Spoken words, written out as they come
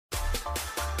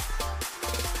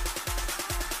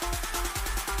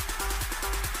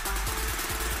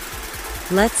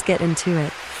Let's get into it.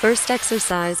 First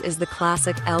exercise is the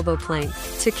classic elbow plank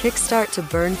to kickstart to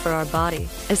burn for our body,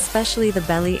 especially the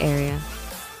belly area.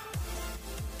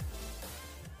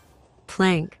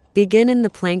 Plank. Begin in the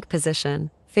plank position,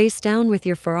 face down with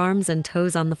your forearms and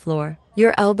toes on the floor.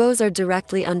 Your elbows are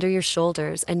directly under your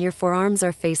shoulders and your forearms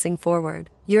are facing forward.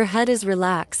 Your head is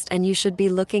relaxed and you should be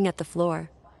looking at the floor.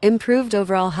 Improved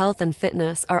overall health and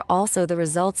fitness are also the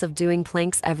results of doing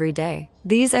planks every day.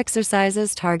 These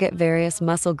exercises target various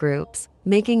muscle groups,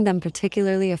 making them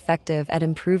particularly effective at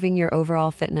improving your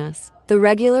overall fitness. The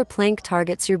regular plank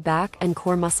targets your back and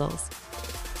core muscles.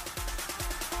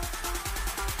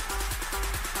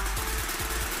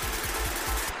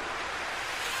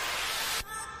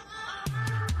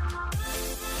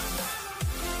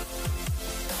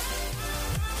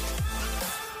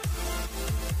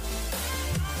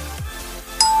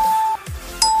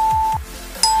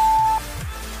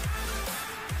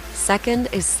 Second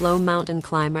is slow mountain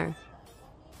climber.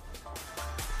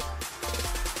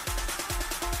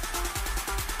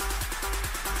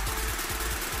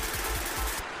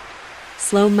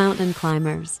 Slow mountain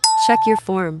climbers. Check your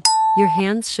form. Your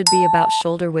hands should be about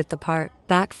shoulder width apart,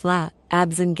 back flat,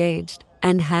 abs engaged,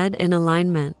 and head in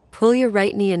alignment. Pull your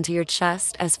right knee into your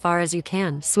chest as far as you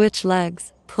can. Switch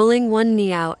legs, pulling one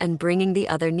knee out and bringing the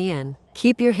other knee in.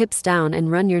 Keep your hips down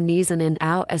and run your knees in and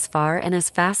out as far and as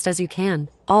fast as you can.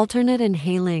 Alternate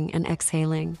inhaling and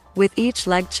exhaling with each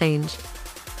leg change.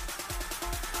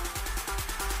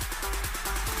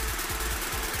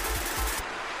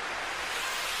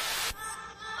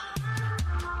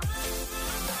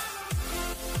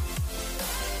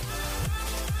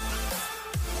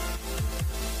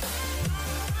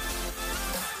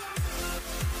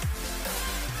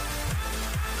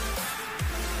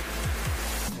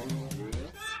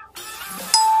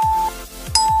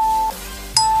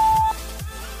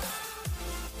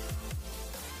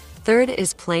 Third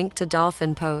is plank to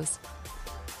dolphin pose.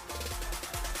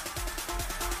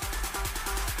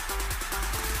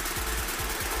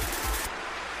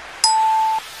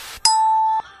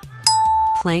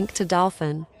 Plank to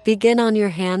dolphin. Begin on your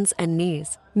hands and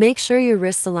knees. Make sure your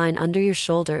wrists align under your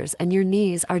shoulders and your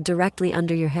knees are directly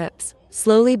under your hips.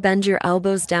 Slowly bend your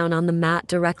elbows down on the mat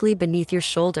directly beneath your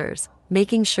shoulders,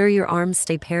 making sure your arms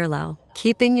stay parallel,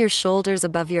 keeping your shoulders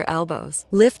above your elbows.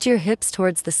 Lift your hips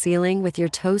towards the ceiling with your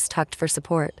toes tucked for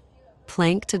support.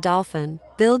 Plank to dolphin.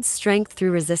 Builds strength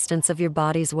through resistance of your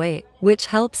body's weight, which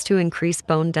helps to increase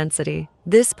bone density.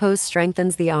 This pose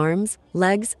strengthens the arms,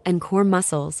 legs, and core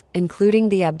muscles, including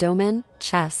the abdomen,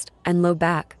 chest, and low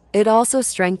back. It also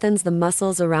strengthens the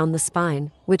muscles around the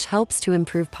spine, which helps to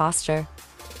improve posture.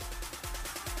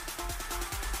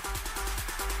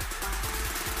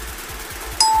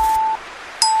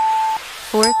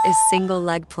 Fourth is single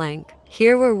leg plank.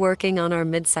 Here we're working on our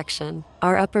midsection,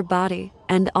 our upper body,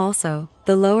 and also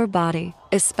the lower body,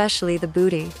 especially the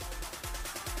booty.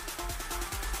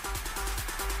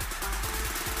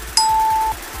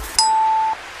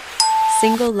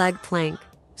 Single leg plank.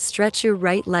 Stretch your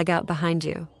right leg out behind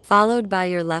you, followed by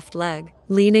your left leg,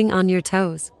 leaning on your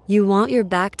toes. You want your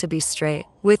back to be straight,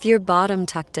 with your bottom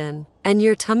tucked in, and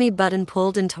your tummy button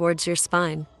pulled in towards your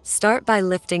spine. Start by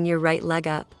lifting your right leg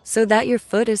up, so that your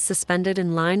foot is suspended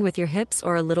in line with your hips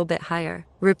or a little bit higher.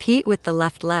 Repeat with the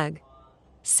left leg.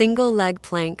 Single leg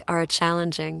plank are a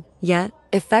challenging, yet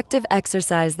effective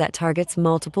exercise that targets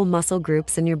multiple muscle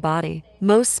groups in your body,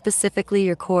 most specifically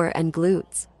your core and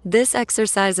glutes. This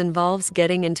exercise involves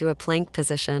getting into a plank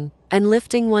position and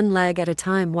lifting one leg at a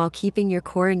time while keeping your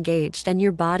core engaged and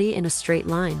your body in a straight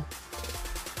line.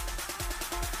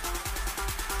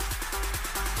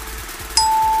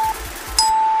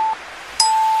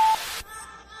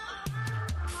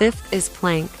 Fifth is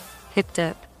plank, hip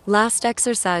dip. Last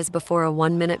exercise before a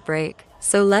 1-minute break,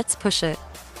 so let's push it.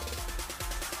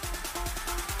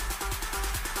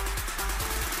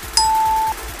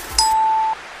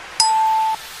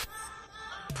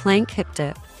 Plank hip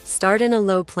dip. Start in a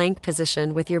low plank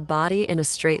position with your body in a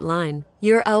straight line,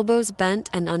 your elbows bent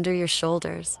and under your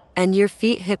shoulders, and your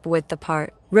feet hip width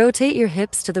apart. Rotate your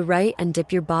hips to the right and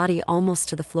dip your body almost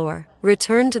to the floor.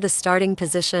 Return to the starting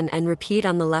position and repeat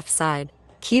on the left side.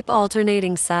 Keep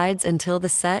alternating sides until the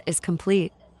set is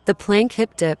complete. The plank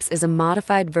hip dips is a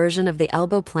modified version of the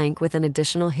elbow plank with an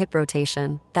additional hip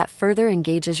rotation that further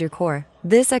engages your core.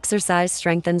 This exercise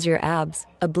strengthens your abs,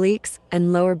 obliques,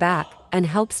 and lower back, and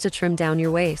helps to trim down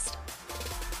your waist.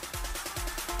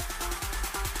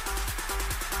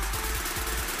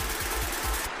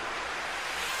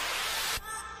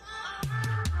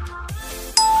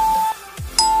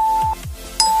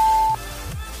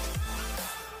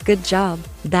 Good job.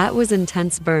 That was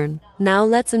intense burn. Now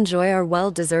let's enjoy our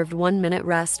well-deserved 1-minute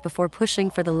rest before pushing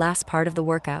for the last part of the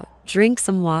workout. Drink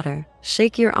some water.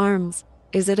 Shake your arms.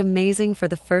 Is it amazing for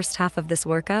the first half of this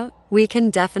workout? We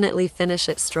can definitely finish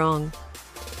it strong.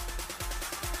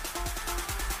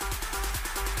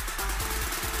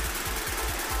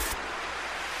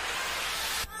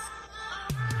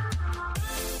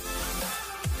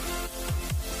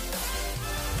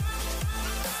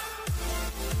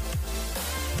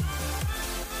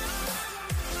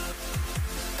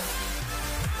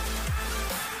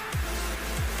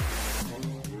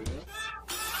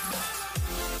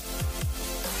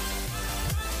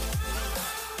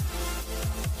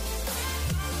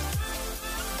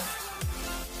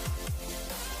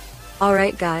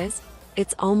 Alright guys,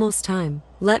 it's almost time.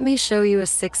 Let me show you a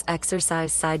 6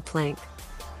 exercise side plank.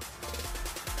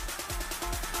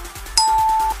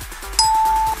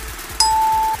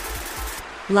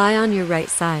 Lie on your right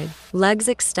side, legs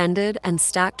extended and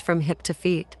stacked from hip to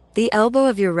feet. The elbow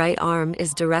of your right arm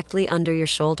is directly under your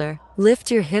shoulder. Lift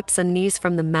your hips and knees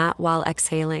from the mat while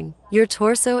exhaling. Your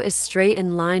torso is straight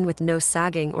in line with no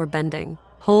sagging or bending.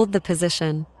 Hold the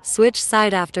position. Switch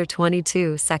side after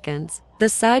 22 seconds. The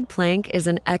side plank is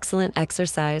an excellent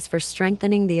exercise for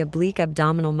strengthening the oblique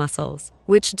abdominal muscles,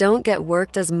 which don't get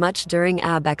worked as much during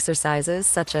ab exercises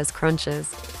such as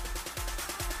crunches.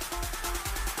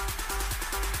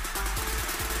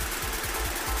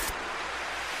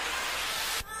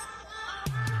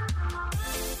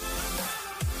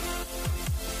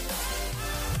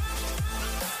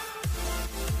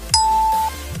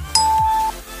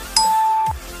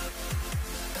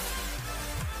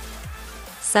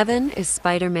 Seven is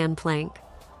Spider-Man plank.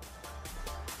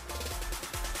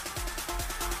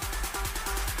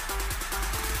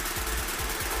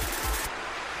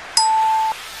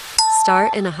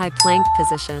 Start in a high plank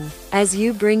position. As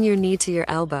you bring your knee to your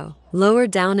elbow, lower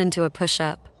down into a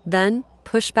push-up. Then,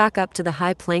 push back up to the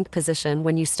high plank position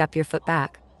when you step your foot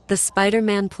back. The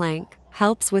Spider-Man plank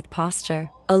helps with posture,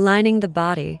 aligning the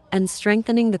body, and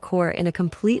strengthening the core in a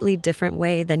completely different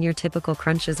way than your typical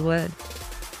crunches would.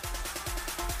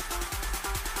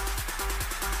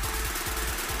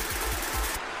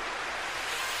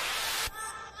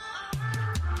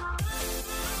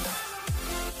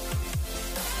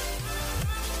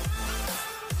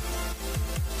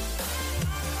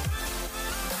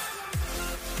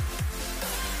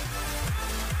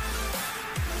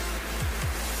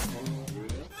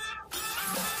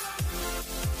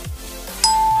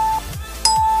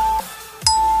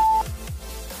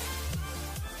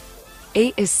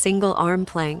 Eight is single arm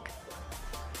plank.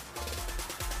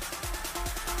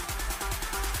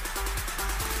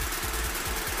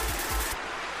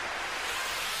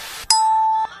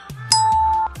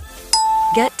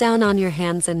 Get down on your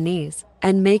hands and knees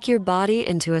and make your body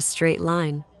into a straight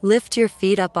line. Lift your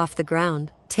feet up off the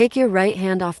ground. Take your right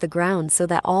hand off the ground so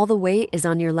that all the weight is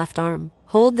on your left arm.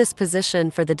 Hold this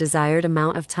position for the desired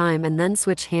amount of time and then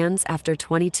switch hands after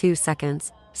 22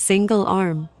 seconds. Single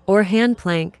arm or hand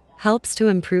plank helps to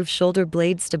improve shoulder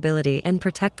blade stability and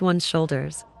protect one's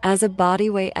shoulders. As a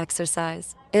bodyweight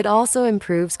exercise, it also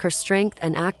improves core strength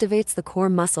and activates the core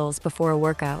muscles before a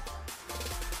workout.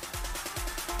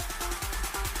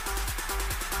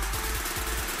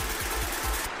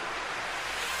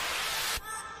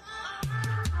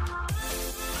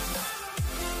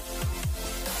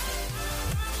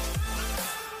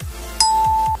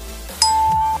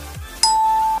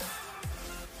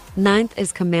 Ninth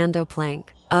is commando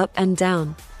plank, up and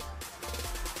down.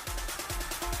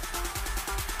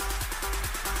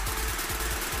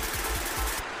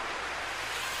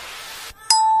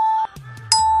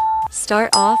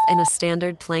 Start off in a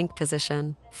standard plank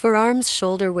position. Forearms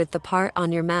shoulder width apart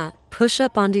on your mat. Push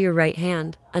up onto your right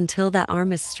hand until that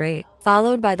arm is straight,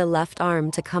 followed by the left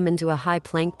arm to come into a high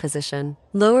plank position.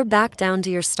 Lower back down to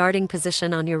your starting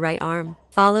position on your right arm,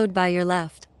 followed by your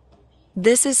left.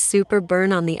 This is super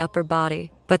burn on the upper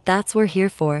body, but that's what we're here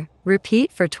for. Repeat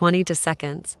for 20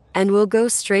 seconds, and we'll go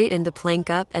straight into plank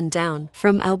up and down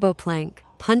from elbow plank.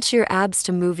 Punch your abs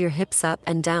to move your hips up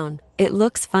and down. It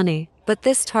looks funny, but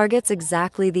this targets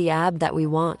exactly the ab that we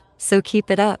want, so keep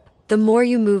it up. The more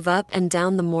you move up and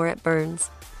down, the more it burns.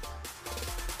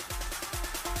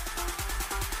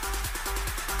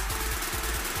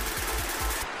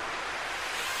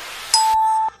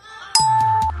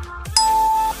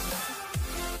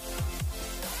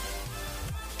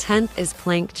 Tenth is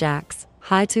plank jacks,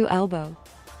 high to elbow.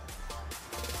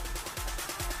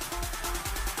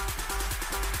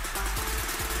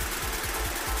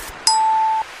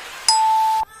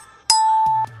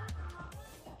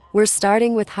 We're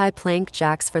starting with high plank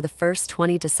jacks for the first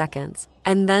 20 seconds,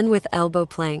 and then with elbow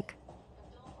plank.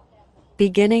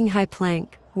 Beginning high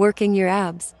plank, working your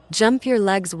abs. Jump your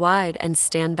legs wide and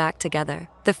stand back together.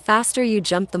 The faster you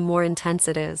jump, the more intense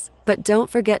it is. But don't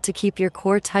forget to keep your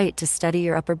core tight to steady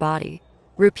your upper body.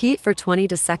 Repeat for 20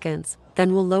 seconds,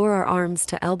 then we'll lower our arms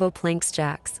to elbow planks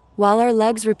jacks, while our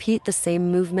legs repeat the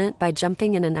same movement by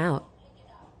jumping in and out.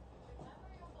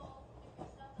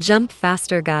 Jump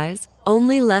faster, guys.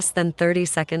 Only less than 30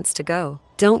 seconds to go.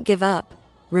 Don't give up.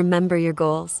 Remember your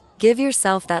goals. Give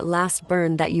yourself that last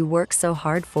burn that you work so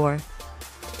hard for.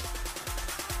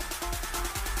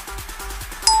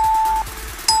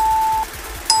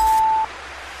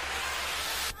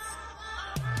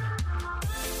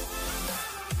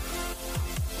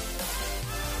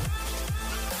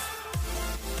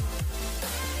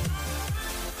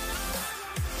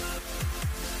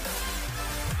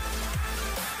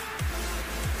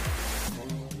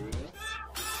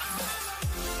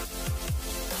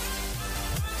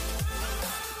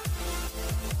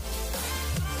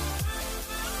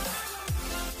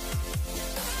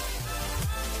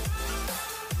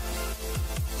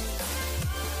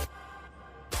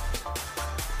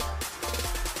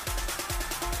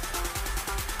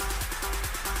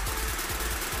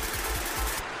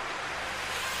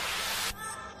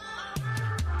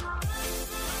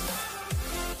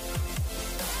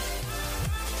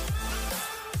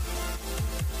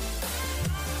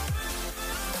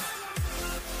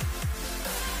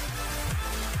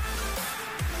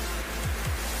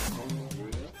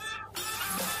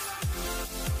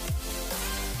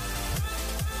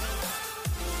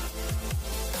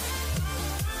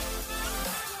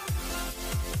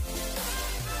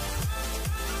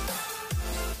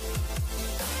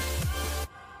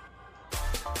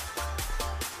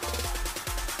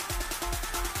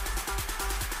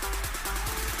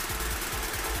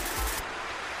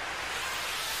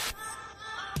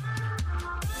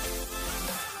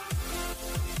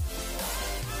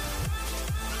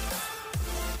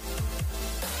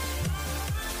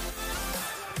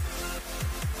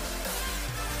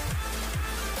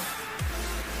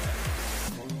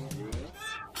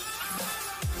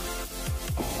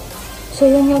 So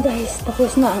yun nga guys,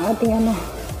 tapos na ang ating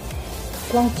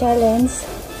plank challenge.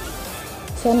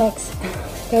 So next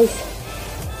guys,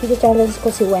 i-challenge ko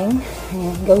si Weng.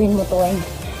 Ayan, gawin mo to Weng,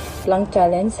 plank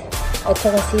challenge. At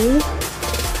saka si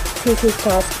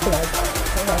Chas vlog.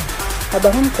 Ayan,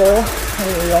 abangan ko ang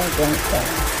iyong plank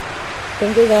challenge.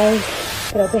 Thank you guys.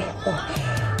 Grabe,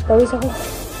 pawis ako.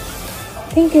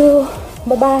 Thank you,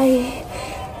 bye bye.